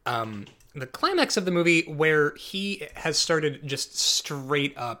 the climax of the movie where he has started just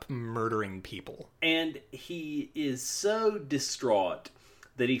straight up murdering people. And he is so distraught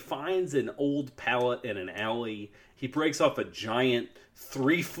that he finds an old pallet in an alley. He breaks off a giant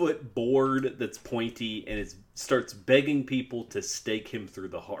 3-foot board that's pointy and starts begging people to stake him through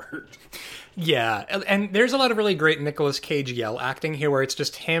the heart. Yeah, and there's a lot of really great Nicolas Cage yell acting here where it's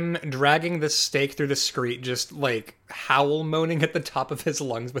just him dragging the stake through the street, just like howl moaning at the top of his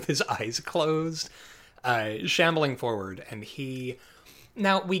lungs with his eyes closed, shambling forward. And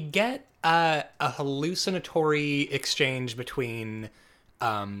now we get a hallucinatory exchange between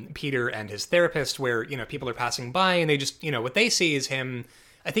Peter and his therapist where, people are passing by and they just, what they see is him.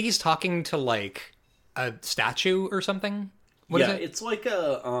 I think he's talking to like a statue or something. What is it? It's like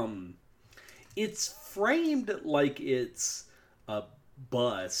it's framed like it's a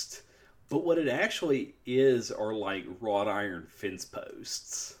bust, but what it actually is are like wrought iron fence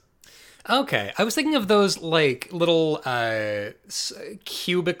posts. Okay, I was thinking of those like little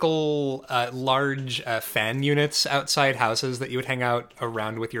cubicle, large fan units outside houses that you would hang out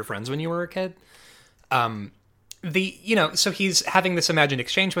around with your friends when you were a kid. So he's having this imagined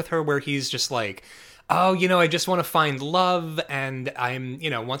exchange with her where he's just like, oh, I just want to find love, and I'm,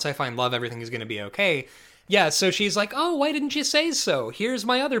 once I find love, everything is going to be okay. Yeah, so she's like, oh, why didn't you say so? Here's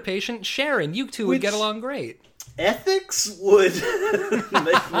my other patient, Sharon. You two would get along great. Ethics would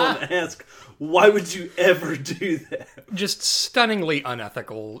make one ask, why would you ever do that? Just stunningly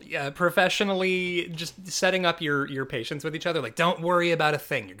unethical. Professionally, just setting up your patients with each other. Like, don't worry about a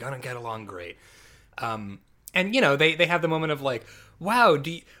thing. You're going to get along great. And, they have the moment of like, wow,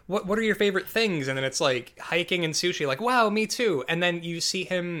 what are your favorite things? And then it's like hiking and sushi, like, wow, me too. And then you see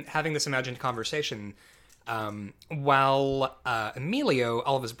him having this imagined conversation while Emilio,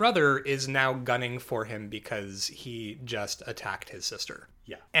 Alva's brother, is now gunning for him because he just attacked his sister.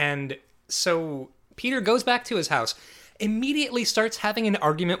 Yeah. And so Peter goes back to his house, immediately starts having an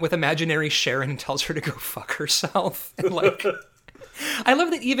argument with imaginary Sharon, tells her to go fuck herself. And like, I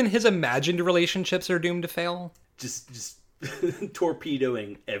love that even his imagined relationships are doomed to fail. Just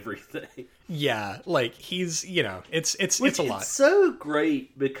torpedoing everything. Yeah, like he's, it's a lot. It's so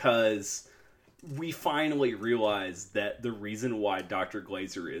great because we finally realize that the reason why Dr.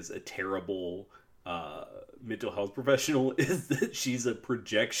 Glazer is a terrible mental health professional is that she's a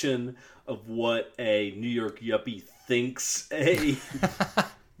projection of what a New York yuppie thinks a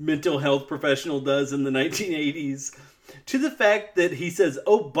mental health professional does in the 1980s. To the fact that he says,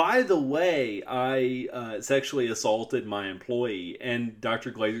 "Oh, by the way, I sexually assaulted my employee," and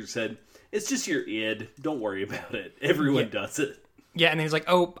Dr. Glazer said, "It's just your id. Don't worry about it. Everyone does it." Yeah, and he's like,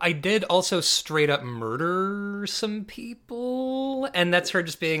 "Oh, I did also straight up murder some people," and that's her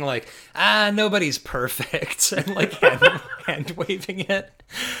just being like, nobody's perfect," and like hand waving it.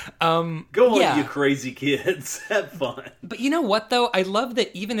 Go on, you crazy kids. Have fun. But you know what, though? I love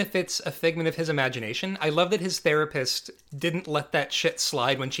that even if it's a figment of his imagination, I love that his therapist didn't let that shit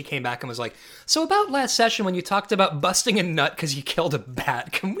slide when she came back and was like, "So about last session when you talked about busting a nut because you killed a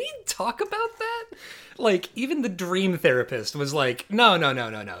bat, can we talk about that?" Like, even the dream therapist was like, no.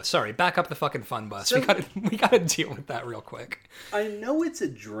 Sorry, back up the fucking fun bus. So, we gotta deal with that real quick. I know it's a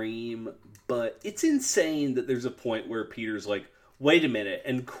dream, but it's insane that there's a point where Peter's like, wait a minute,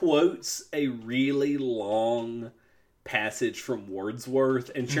 and quotes a really long passage from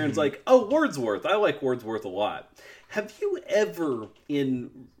Wordsworth, and Sharon's like, oh, Wordsworth, I like Wordsworth a lot. Have you ever,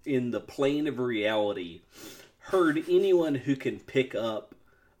 in the plane of reality, heard anyone who can pick up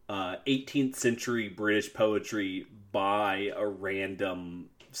 18th century British poetry by a random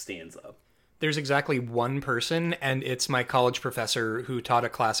stanza? There's exactly one person, and it's my college professor who taught a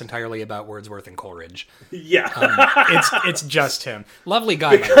class entirely about Wordsworth and Coleridge. Yeah. It's just him. Lovely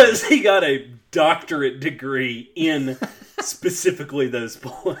guy. Because he got a doctorate degree in specifically those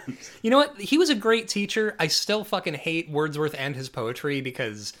poems. You know what? He was a great teacher. I still fucking hate Wordsworth and his poetry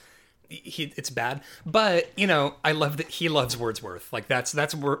because it's bad, but you know, I love that he loves Wordsworth. Like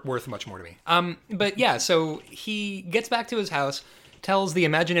that's worth much more to me. But yeah, so he gets back to his house, tells the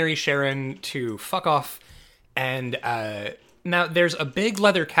imaginary Sharon to fuck off, and now there's a big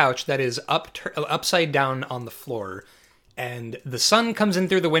leather couch that is upside down on the floor, and the sun comes in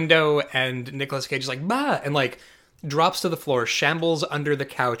through the window, and Nicolas Cage is like, bah, and like drops to the floor, shambles under the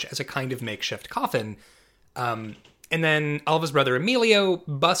couch as a kind of makeshift coffin. And then Alva's brother Emilio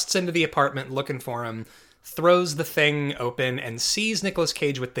busts into the apartment looking for him, throws the thing open, and sees Nicolas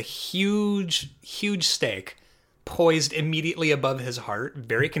Cage with the huge stake poised immediately above his heart.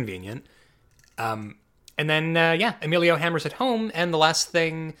 Very convenient. And then, Emilio hammers it home, and the last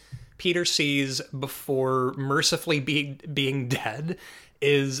thing Peter sees before mercifully being dead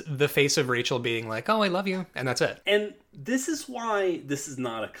is the face of Rachel being like, "Oh, I love you," and that's it. And this is why this is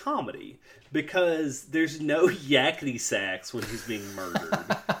not a comedy, because there's no yakety sax when he's being murdered.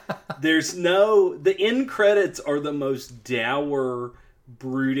 The end credits are the most dour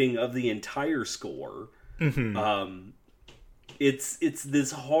brooding of the entire score. Mm-hmm. It's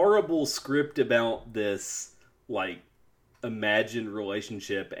this horrible script about this, like, imagined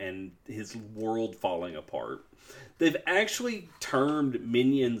relationship and his world falling apart. They've actually termed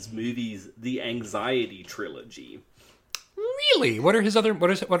Minions movies the Anxiety Trilogy. Really? What are his other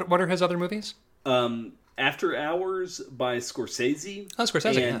movies? After Hours by Scorsese. Oh,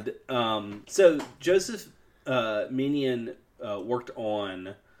 Scorsese. And so Joseph Minion worked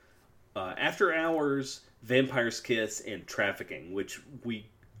on After Hours, Vampire's Kiss, and Trafficking, which we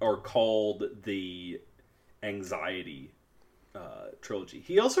are called the Anxiety Trilogy.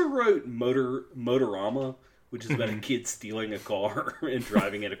 He also wrote Motorama, which is about a kid stealing a car and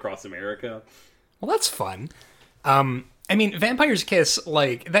driving it across America. Well, that's fun. I mean, Vampire's Kiss,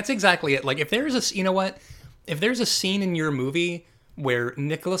 like, that's exactly it. Like, if there's a scene in your movie where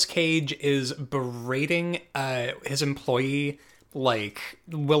Nicolas Cage is berating his employee like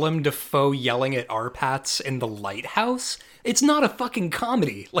Willem Dafoe yelling at Arpats in The Lighthouse, it's not a fucking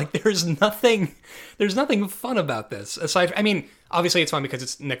comedy. Like, there's nothing fun about this. Aside, I mean, obviously it's fun because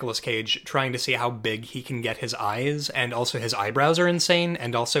it's Nicolas Cage trying to see how big he can get his eyes, and also his eyebrows are insane,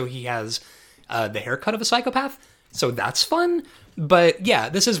 and also he has the haircut of a psychopath, so that's fun. But yeah,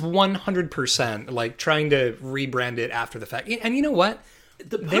 this is 100% like trying to rebrand it after the fact. And you know what?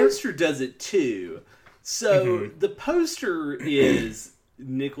 The poster does it too. So the poster is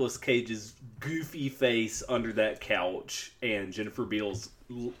Nicolas Cage's goofy face under that couch and Jennifer Beals'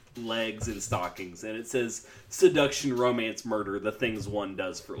 legs in stockings, and it says "Seduction, Romance, Murder: The Things One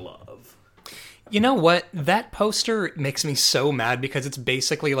Does for Love." You know what? That poster makes me so mad because it's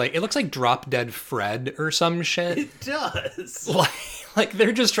basically like, it looks like Drop Dead Fred or some shit. It does. Like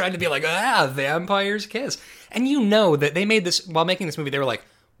they're just trying to be like, Vampire's Kiss. And you know that they made this, while making this movie, they were like,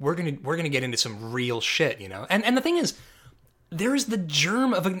 we're gonna get into some real shit, you know? And the thing is, there is the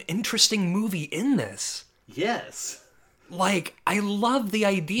germ of an interesting movie in this. Yes. Like, I love the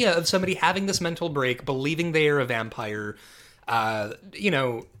idea of somebody having this mental break, believing they are a vampire,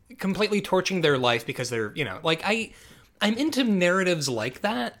 completely torching their life because they're, like, I'm into narratives like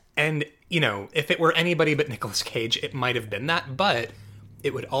that, and, if it were anybody but Nicolas Cage, it might have been that, but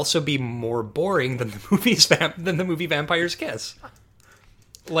it would also be more boring than the movie Vampire's Kiss.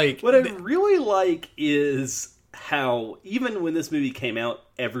 Like, what I really like is how even when this movie came out,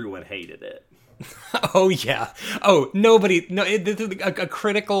 everyone hated it. Oh yeah. Oh, nobody. No, a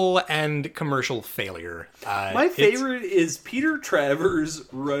critical and commercial failure. My favorite is Peter Travers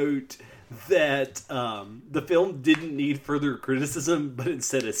wrote that the film didn't need further criticism, but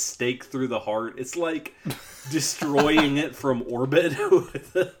instead a stake through the heart. It's like destroying it from orbit.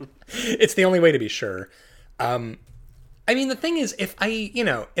 It's the only way to be sure. I mean, the thing is, if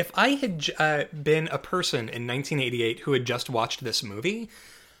I had been a person in 1988 who had just watched this movie,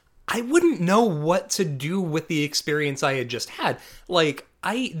 I wouldn't know what to do with the experience I had just had. Like,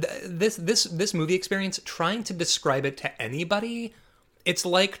 this movie experience, trying to describe it to anybody, it's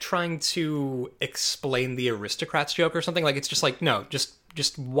like trying to explain the Aristocrats joke or something. Like, it's just like, no,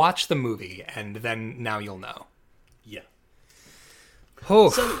 just watch the movie, and then now you'll know. Yeah.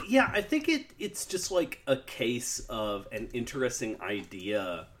 Oh. So, yeah, I think it's just like a case of an interesting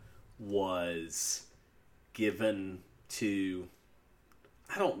idea was given to,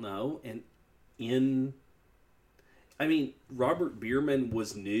 I don't know, Robert Bierman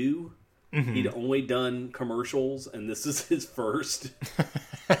was new. Mm-hmm. He'd only done commercials, and this is his first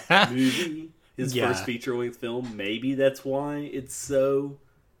movie, his first feature-length film. Maybe that's why it's so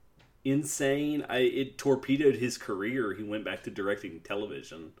insane. It torpedoed his career. He went back to directing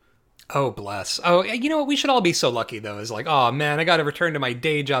television. Oh, bless. Oh, you know what? We should all be so lucky, though. Is like, oh, man, I got to return to my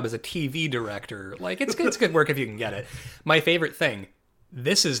day job as a TV director. Like, it's good work if you can get it. My favorite thing,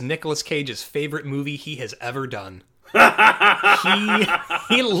 this is Nicolas Cage's favorite movie he has ever done.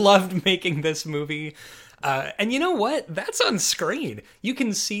 He loved making this movie. And you know what? That's on screen. You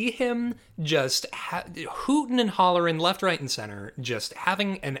can see him just hooting and hollering left, right, and center, just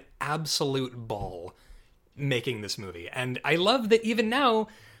having an absolute ball making this movie. And I love that even now,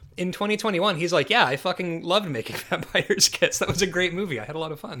 in 2021, he's like, yeah, I fucking loved making Vampire's Kiss. That was a great movie. I had a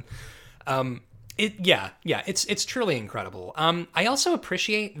lot of fun. It's truly incredible. I also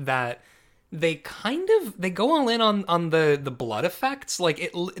appreciate that they go all in on the blood effects.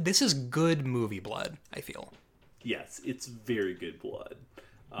 Like, this is good movie blood, I feel. Yes, it's very good blood.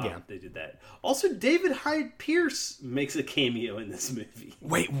 Yeah. They did that. Also, David Hyde Pierce makes a cameo in this movie.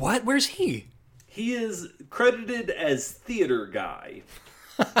 Wait, what? Where's he? He is credited as theater guy.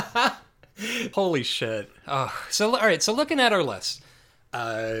 Holy shit. Oh, all right, so looking at our list.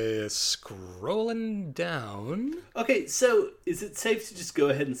 Scrolling down. Okay, so is it safe to just go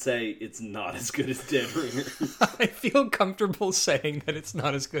ahead and say it's not as good as Dead Ringers? I feel comfortable saying that it's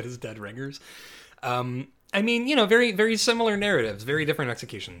not as good as Dead Ringers. I mean, very, very similar narratives, very different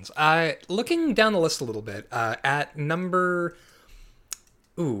executions. Looking down the list a little bit, at number...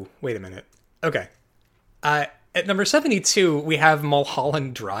 Ooh, wait a minute. Okay. At number 72, we have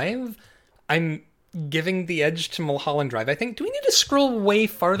Mulholland Drive. I'm giving the edge to Mulholland Drive. I think, do we need to scroll way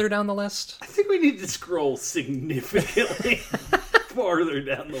farther down the list? I think we need to scroll significantly farther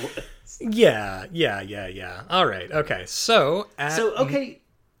down the list. Yeah. All right, okay. So,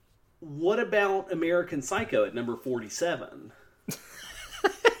 what about American Psycho at number 47?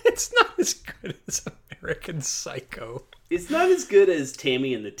 It's not as good as American Psycho. It's not as good as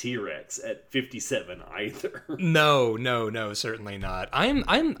Tammy and the T-Rex at 57 either. No, certainly not.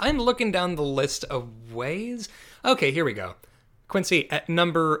 I'm looking down the list of ways. Okay, here we go. Quincy, at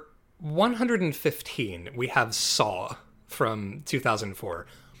number 115, we have Saw from 2004.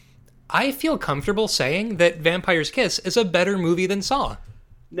 I feel comfortable saying that Vampire's Kiss is a better movie than Saw.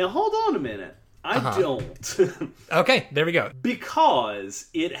 Now, hold on a minute. I don't. Okay, there we go.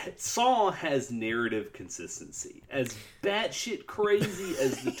 Because Saw has narrative consistency. As batshit crazy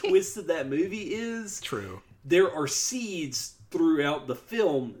as the twist of that movie is, true. There are seeds throughout the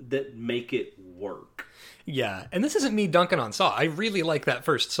film that make it work. Yeah, and this isn't me dunking on Saw. I really like that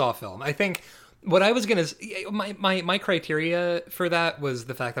first Saw film. I think what I was gonna, my criteria for that was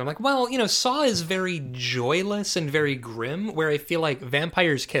the fact that I'm like, well, Saw is very joyless and very grim, where I feel like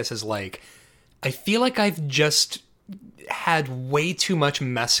Vampire's Kiss is like, I feel like I've just had way too much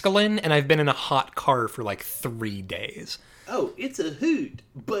mescaline and I've been in a hot car for like 3 days. Oh, it's a hoot,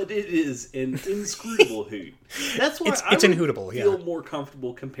 but it is an inscrutable hoot. That's why it's inhootable, feel more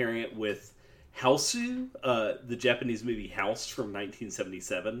comfortable comparing it with Hausu, the Japanese movie House from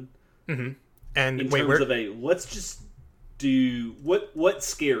 1977. Mm-hmm. And in terms of let's just do what's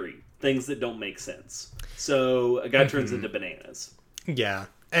scary, things that don't make sense. So a guy turns into bananas. Yeah.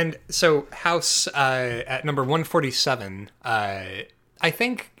 And so House, at number 147, I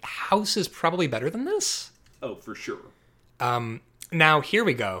think House is probably better than this. Oh, for sure. Now, here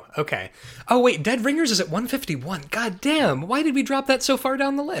we go. Okay. Oh, wait, Dead Ringers is at 151. God damn, why did we drop that so far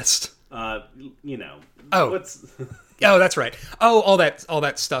down the list? You know. Oh. What's... Oh, that's right. Oh, all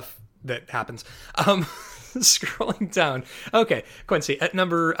that stuff that happens. Scrolling down. Okay, Quincy, at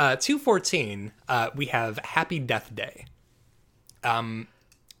number 214, we have Happy Death Day.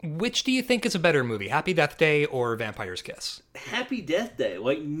 Which do you think is a better movie, Happy Death Day or Vampire's Kiss? Happy Death Day.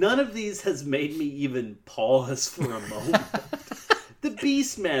 Like, none of these has made me even pause for a moment. The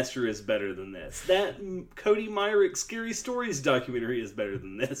Beastmaster is better than this. That Cody Myrick Scary Stories documentary is better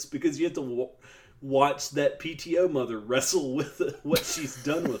than this because you have to watch that PTO mother wrestle with what she's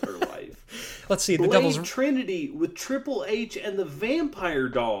done with her life. Let's see, the Blade Devil's Trinity with Triple H and the Vampire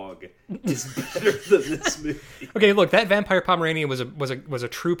Dog is better than this movie. Okay, look, that Vampire Pomeranian was a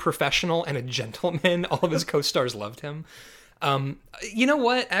true professional and a gentleman. All of his co-stars loved him. You know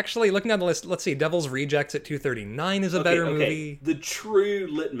what? Actually, looking down the list, let's see. Devil's Rejects at 239 is a better movie. The true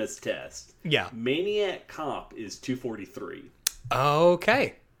litmus test. Yeah. Maniac Cop is 243.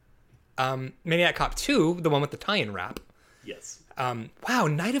 Okay. Maniac Cop 2, the one with the tie-in rap. Yes. Wow,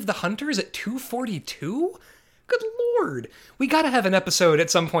 Night of the Hunters at 242? Good lord. We gotta have an episode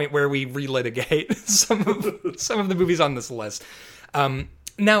at some point where we relitigate some of the movies on this list.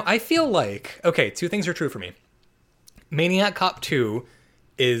 Now, I feel like... Okay, two things are true for me. Maniac Cop 2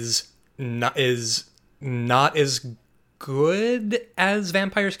 is not as good as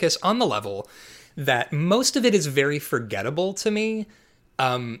Vampire's Kiss on the level that most of it is very forgettable to me.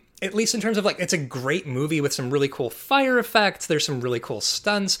 At least in terms of, like, it's a great movie with some really cool fire effects. There's some really cool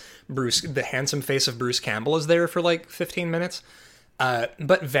stunts. The handsome face of Bruce Campbell is there for like 15 minutes.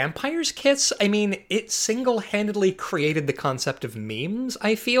 But Vampire's Kiss, I mean, it single-handedly created the concept of memes,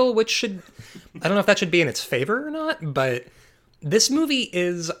 I feel, which should... I don't know if that should be in its favor or not, but this movie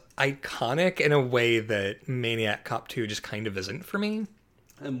is iconic in a way that Maniac Cop 2 just kind of isn't for me.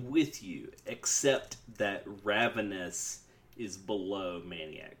 I'm with you, except that Ravenous is below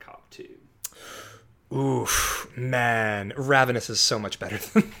Maniac Cop 2. Oof, man. Ravenous is so much better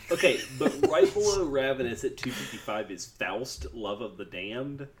than... Okay, but right below Ravenous at 255 is Faust, Love of the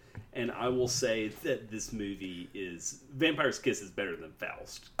Damned. And I will say that this movie is... Vampire's Kiss is better than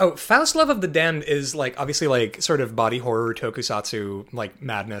Faust. Oh, Faust, Love of the Damned is, like, obviously, like, sort of body horror, tokusatsu, like,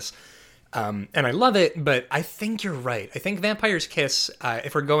 madness. And I love it, but I think you're right. I think Vampire's Kiss,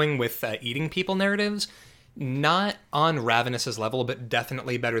 if we're going with eating people narratives... Not on Ravenous's level, but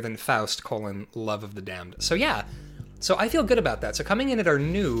definitely better than Faust, Love of the Damned. So yeah, so I feel good about that. So coming in at our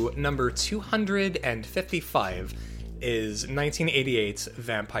new number 255 is 1988's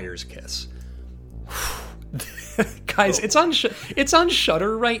Vampire's Kiss. Guys, it's on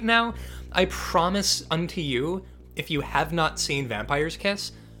Shudder right now. I promise unto you, if you have not seen Vampire's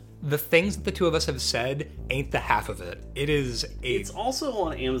Kiss, the things that the two of us have said ain't the half of it. It's also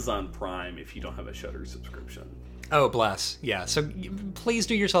on Amazon Prime if you don't have a Shudder subscription. Oh, bless. Yeah, so please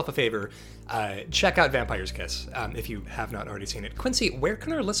do yourself a favor. Check out Vampire's Kiss if you have not already seen it. Quincy, where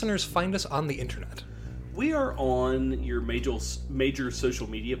can our listeners find us on the internet? We are on your major social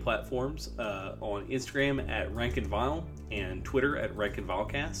media platforms, on Instagram at Rank and Vile and Twitter at Rank and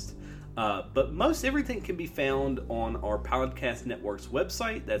Vilecast. But most everything can be found on our podcast network's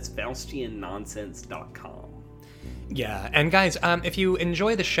website. That's faustiannonsense.com. Yeah, and guys, if you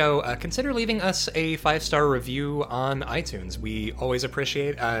enjoy the show, consider leaving us a 5-star review on iTunes. We always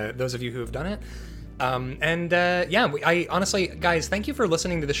appreciate those of you who have done it. I honestly, guys, thank you for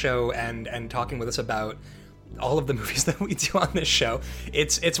listening to the show and talking with us about all of the movies that we do on this show.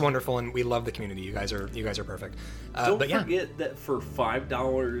 It's wonderful, and we love the community. You guys are perfect. Don't forget that for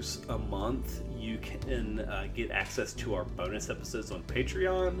 $5 a month, you can get access to our bonus episodes on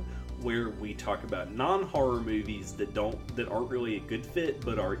Patreon, where we talk about non-horror movies that aren't really a good fit,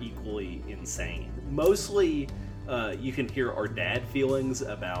 but are equally insane. Mostly, you can hear our dad feelings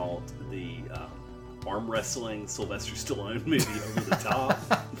about the arm wrestling Sylvester Stallone movie Over the Top.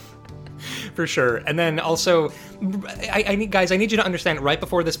 For sure. And then also, I need you to understand, right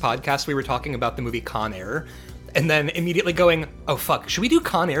before this podcast, we were talking about the movie Con Air, and then immediately going, oh fuck, should we do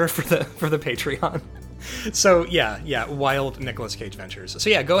Con Air for the Patreon? So yeah, wild Nicolas Cage ventures. So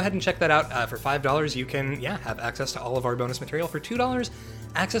yeah, go ahead and check that out. For $5, you can have access to all of our bonus material. For $2,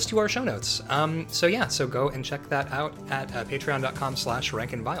 access to our show notes. So go and check that out at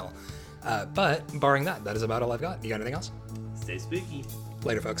patreon.com/rankandvile. But barring that is about all I've got. You got anything else? Stay spooky.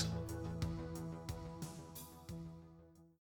 Later, folks.